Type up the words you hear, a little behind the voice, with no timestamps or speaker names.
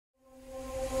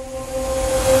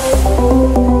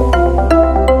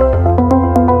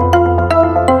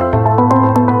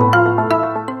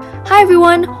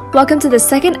everyone! Welcome to the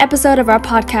second episode of our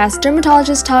podcast,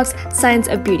 Dermatologist Talks Science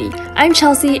of Beauty. I'm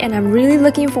Chelsea, and I'm really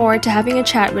looking forward to having a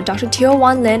chat with Dr. Teo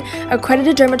Wan Lin,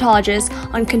 accredited dermatologist,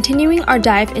 on continuing our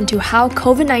dive into how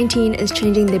COVID-19 is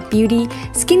changing the beauty,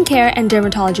 skincare, and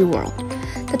dermatology world.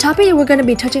 The topic that we're going to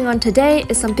be touching on today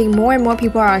is something more and more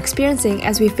people are experiencing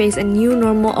as we face a new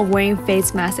normal of wearing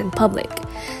face masks in public.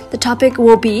 The topic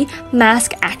will be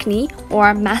mask acne,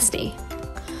 or Maskne.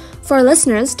 For our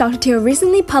listeners, Dr. Teo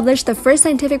recently published the first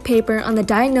scientific paper on the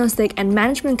diagnostic and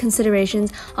management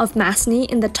considerations of Maskne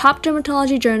in the top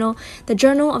dermatology journal, the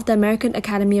Journal of the American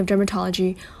Academy of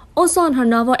Dermatology, also on her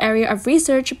novel area of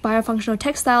research, biofunctional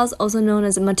textiles, also known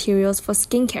as materials for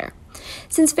skincare.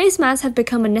 Since face masks have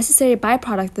become a necessary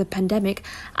byproduct of the pandemic,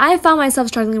 I found myself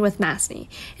struggling with Maskne,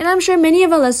 and I'm sure many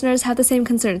of our listeners have the same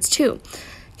concerns too.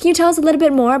 Can you tell us a little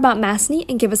bit more about Maskne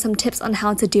and give us some tips on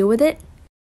how to deal with it?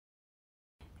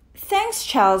 Thanks,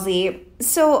 Chelsea.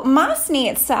 So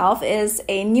maskne itself is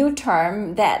a new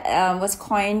term that was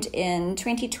coined in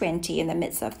 2020 in the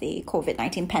midst of the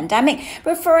COVID-19 pandemic,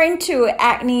 referring to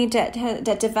acne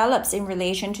that develops in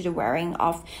relation to the wearing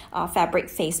of fabric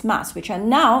face masks, which are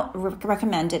now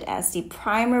recommended as the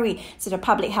primary sort of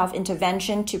public health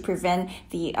intervention to prevent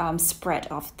the spread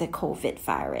of the COVID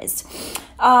virus.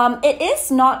 It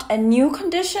is not a new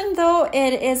condition, though.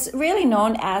 It is really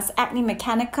known as acne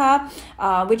mechanica,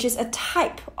 which is a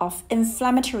type of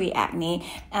inflammatory acne.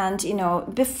 And,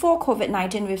 before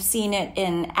COVID-19, we've seen it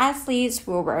in athletes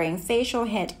who are wearing facial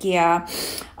headgear,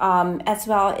 as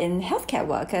well in healthcare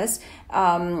workers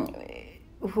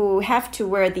who have to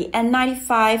wear the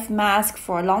N95 mask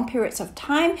for long periods of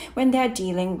time when they're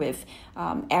dealing with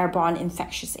airborne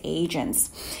infectious agents.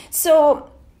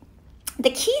 So the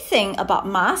key thing about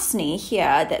maskne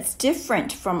here that's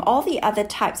different from all the other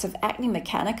types of acne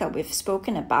mechanica we've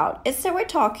spoken about is that we're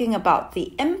talking about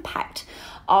the impact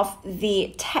of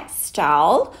the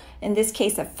textile, in this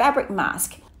case a fabric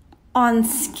mask, on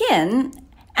skin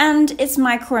and its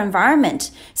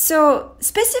microenvironment. So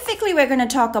specifically, we're going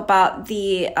to talk about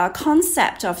the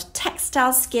concept of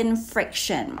textile skin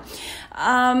friction.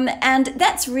 And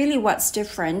that's really what's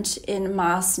different in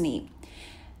maskne.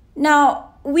 Now,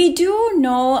 we do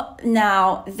know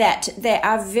now that there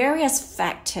are various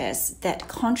factors that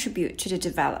contribute to the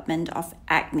development of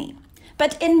acne.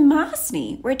 But in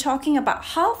maskne, we're talking about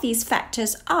how these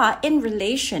factors are in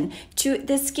relation to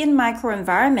the skin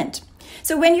microenvironment.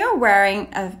 So when you're wearing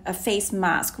a face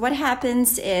mask, what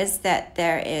happens is that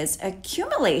there is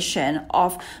accumulation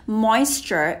of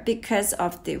moisture because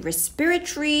of the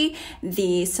respiratory,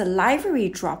 the salivary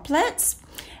droplets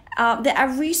that are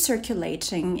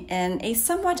recirculating in a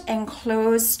somewhat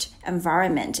enclosed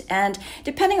environment. And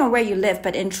depending on where you live,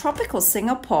 but in tropical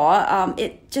Singapore,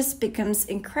 it just becomes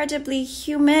incredibly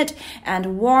humid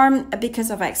and warm because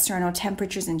of external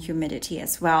temperatures and humidity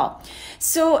as well.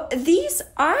 So these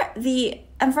are the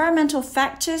environmental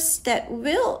factors that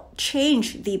will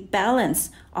change the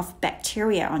balance of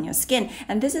bacteria on your skin.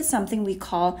 And this is something we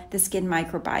call the skin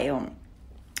microbiome.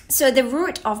 So the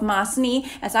root of maskne,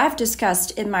 as I've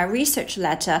discussed in my research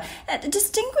letter,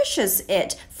 distinguishes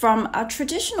it from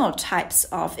traditional types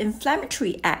of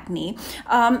inflammatory acne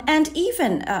and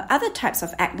even other types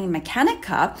of acne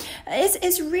mechanica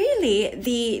is really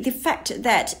the fact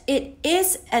that it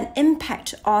is an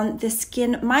impact on the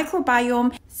skin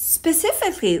microbiome,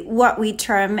 specifically what we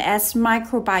term as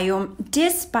microbiome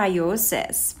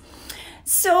dysbiosis.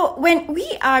 So when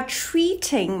we are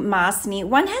treating maskne,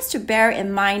 one has to bear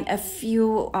in mind a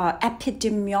few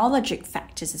epidemiologic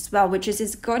factors as well, which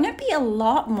is going to be a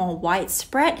lot more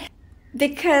widespread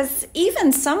because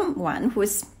even someone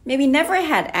who's maybe never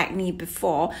had acne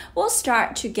before will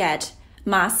start to get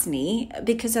maskne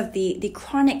because of the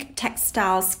chronic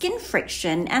textile skin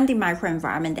friction and the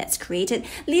microenvironment that's created,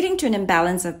 leading to an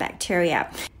imbalance of bacteria.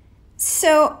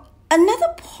 So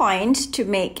another point to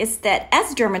make is that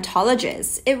as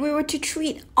dermatologists, if we were to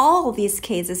treat all these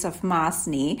cases of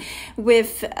maskne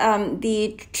with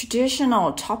the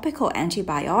traditional topical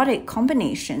antibiotic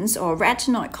combinations or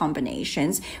retinoid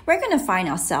combinations, we're going to find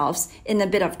ourselves in a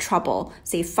bit of trouble,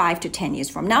 say 5 to 10 years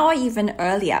from now or even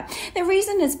earlier. The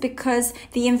reason is because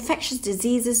the infectious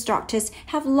diseases doctors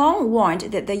have long warned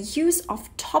that the use of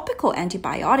topical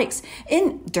antibiotics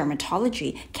in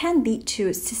dermatology can lead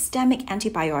to systemic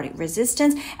antibiotic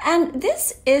resistance, and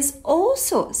this is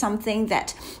also something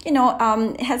that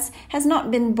has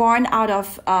not been born out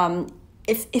of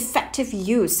effective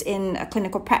use in a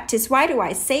clinical practice. Why do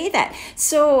I say that?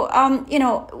 So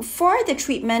for the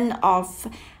treatment of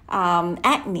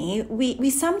acne, we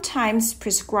sometimes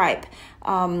prescribe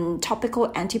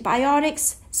topical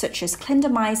antibiotics such as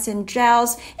clindamycin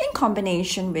gels in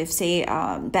combination with, say,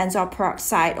 benzoyl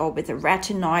peroxide or with a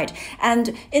retinoid.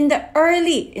 And in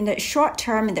the short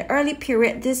term, in the early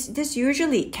period, this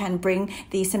usually can bring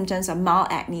the symptoms of mild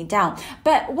acne down.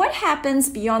 But what happens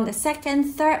beyond the second,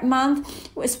 third month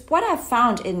is what I've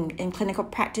found in clinical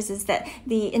practice is that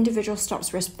the individual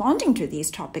stops responding to these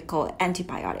topical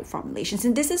antibiotic formulations.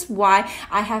 And this is why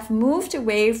I have moved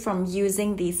away from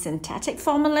using these synthetic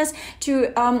formulas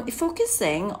to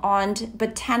focusing on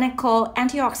botanical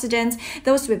antioxidants,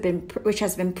 those which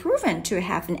has been proven to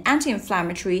have an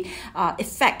anti-inflammatory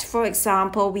effect. For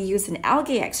example, we use an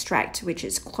algae extract, which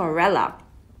is chlorella,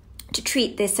 to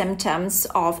treat the symptoms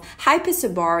of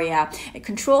hyperseborrhea. It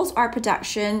controls oil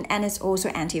production and is also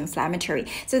anti-inflammatory.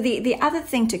 So the other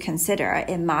thing to consider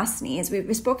in Maskne is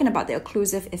we've spoken about the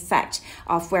occlusive effect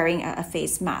of wearing a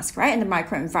face mask, right, in the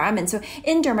microenvironment. So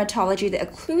in dermatology, the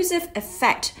occlusive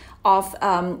effect of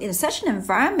in such an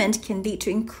environment can lead to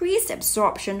increased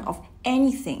absorption of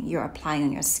anything you're applying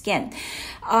on your skin.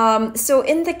 So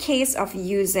in the case of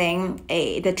using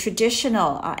the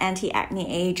traditional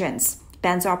anti-acne agents,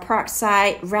 benzoyl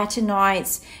peroxide,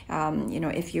 retinoids,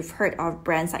 if you've heard of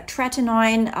brands like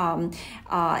tretinoin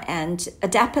and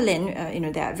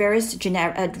adapalene, there are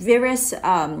various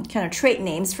kind of trade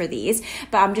names for these,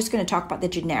 but I'm just going to talk about the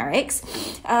generics.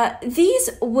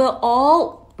 These will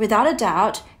all, without a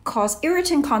doubt, cause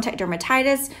irritant contact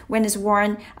dermatitis when it's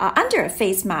worn under a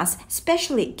face mask,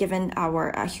 especially given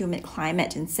our humid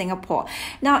climate in Singapore.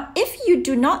 Now, if you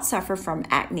do not suffer from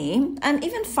acne and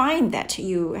even find that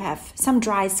you have some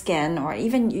dry skin, or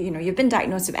even you've been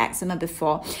diagnosed with eczema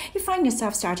before, you find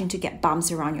yourself starting to get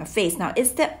bumps around your face. Now,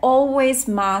 is that always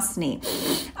Maskne?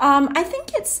 I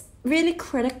think it's really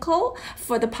critical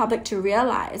for the public to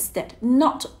realize that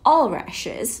not all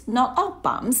rashes, not all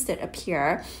bumps that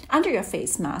appear under your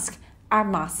face mask are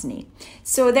Maskne.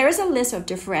 So there is a list of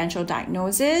differential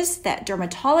diagnoses that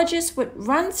dermatologists would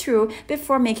run through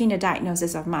before making the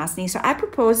diagnosis of Maskne. So I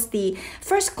propose the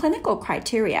first clinical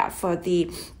criteria for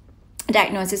the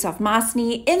diagnosis of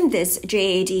Maskne in this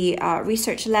JAD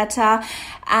research letter,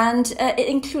 and it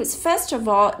includes, first of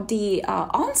all, the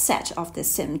onset of the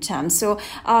symptoms. So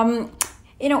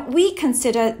we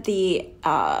consider the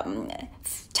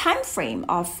time frame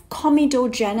of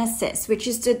comedogenesis, which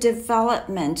is the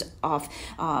development of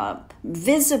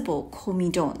visible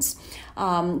comedones,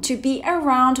 to be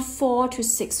around 4 to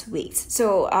 6 weeks.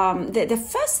 So the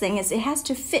first thing is it has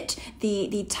to fit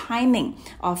the timing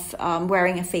of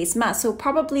wearing a face mask. So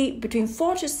probably between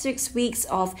 4 to 6 weeks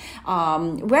of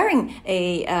wearing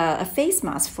a face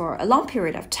mask for a long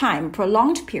period of time,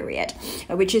 prolonged period,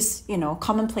 which is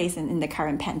commonplace in the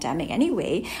current pandemic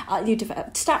anyway. You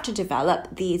start to develop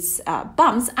these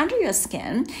bumps under your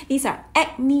skin. These are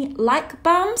acne-like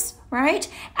bumps, right?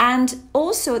 And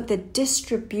also the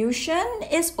distribution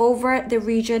is over the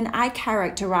region I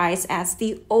characterize as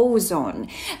the O-zone.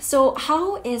 So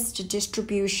how is the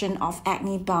distribution of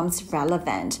acne bumps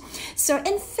relevant? So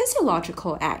in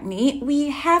physiological acne, we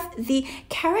have the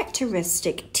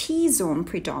characteristic T-zone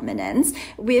predominance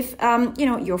with,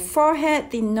 your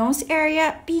forehead, the nose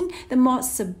area being the more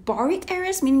seborrheic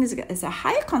areas, meaning there's a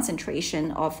higher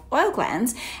concentration of oil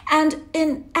glands. And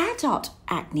in adult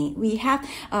acne, we have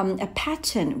a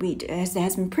pattern as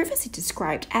has been previously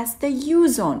described as the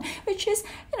U-zone, which is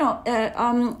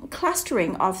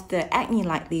clustering of the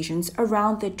acne-like lesions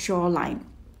around the jawline.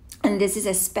 And this is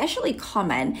especially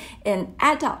common in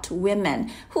adult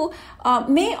women who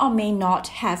may or may not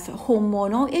have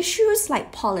hormonal issues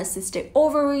like polycystic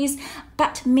ovaries,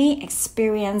 but may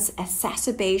experience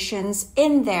exacerbations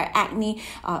in their acne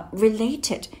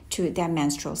related to their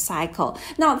menstrual cycle.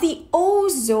 Now, the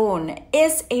O-zone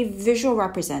is a visual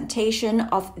representation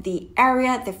of the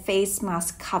area the face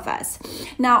mask covers.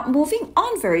 Now, moving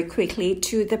on very quickly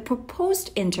to the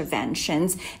proposed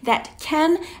interventions that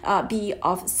can be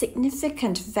of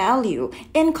significant value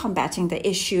in combating the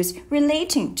issues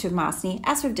relating to Maskne,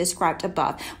 as we've described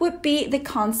above, would be the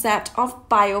concept of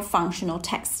biofunctional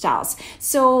textiles.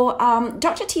 So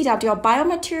Dr. TW,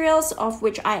 Biomaterials, of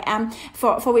which I am,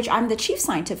 for which I'm the Chief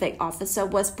Scientific Officer,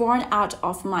 was born out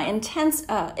of my intense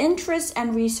interest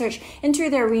and research into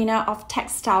the arena of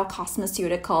textile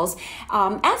cosmeceuticals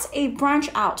as a branch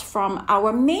out from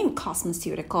our main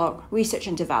cosmeceutical research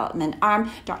and development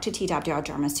arm, Dr. TW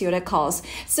Dermaceuticals.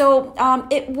 So So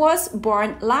it was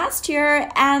born last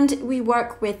year, and we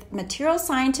work with material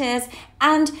scientists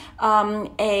and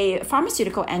a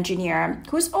pharmaceutical engineer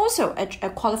who's also a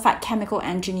qualified chemical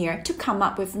engineer to come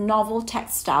up with novel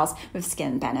textiles with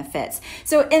skin benefits.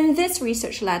 So in this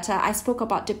research letter, I spoke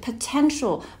about the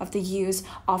potential of the use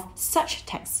of such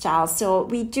textiles. So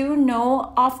we do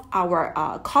know of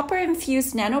our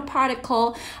copper-infused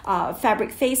nanoparticle fabric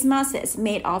face mask that is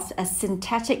made of a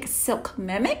synthetic silk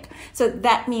mimic. So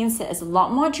that means that it's a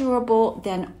lot more durable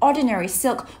than ordinary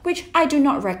silk, which I do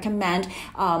not recommend,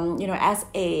 as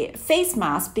a face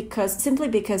mask simply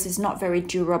because it's not very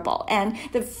durable. And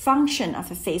the function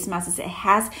of a face mask is it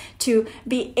has to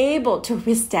be able to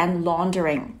withstand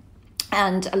laundering.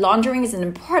 And laundering is an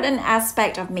important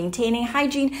aspect of maintaining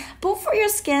hygiene, both for your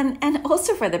skin and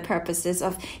also for the purposes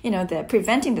of,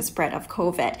 preventing the spread of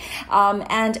COVID.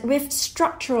 And with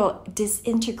structural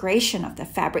disintegration of the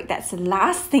fabric, that's the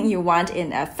last thing you want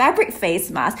in a fabric face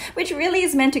mask, which really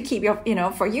is meant to keep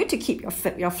for you to keep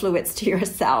your fluids to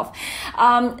yourself.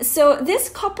 So this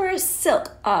copper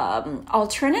silk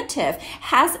alternative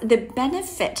has the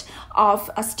benefit of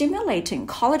stimulating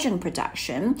collagen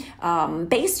production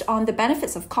based on the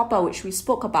benefits of copper, which we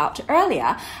spoke about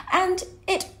earlier, and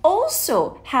it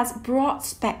also has broad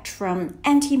spectrum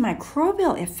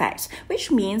antimicrobial effects,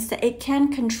 which means that it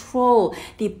can control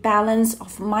the balance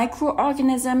of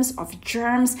microorganisms, of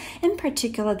germs, in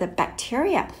particular the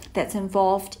bacteria that's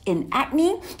involved in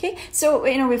acne. Okay, so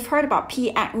we've heard about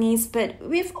P. acnes, but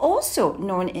we've also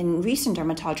known in recent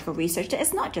dermatological research that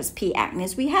it's not just P.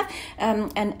 acnes. We have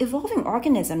an evolving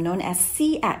organism known as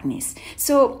C. acnes.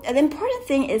 So the important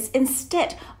thing is,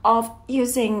 instead of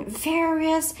using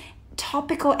various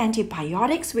topical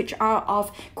antibiotics, which are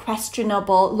of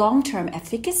questionable long-term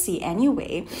efficacy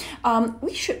anyway,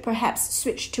 we should perhaps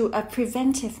switch to a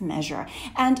preventive measure.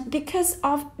 And because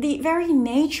of the very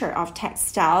nature of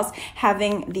textiles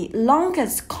having the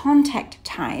longest contact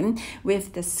time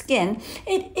with the skin,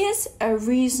 it is a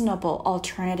reasonable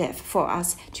alternative for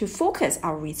us to focus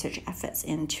our research efforts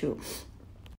into.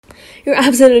 You're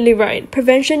absolutely right.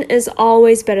 Prevention is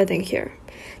always better than cure.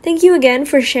 Thank you again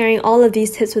for sharing all of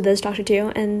these tips with us, Dr. Teo,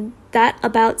 and that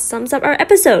about sums up our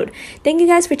episode. Thank you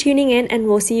guys for tuning in, and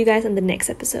we'll see you guys on the next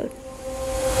episode.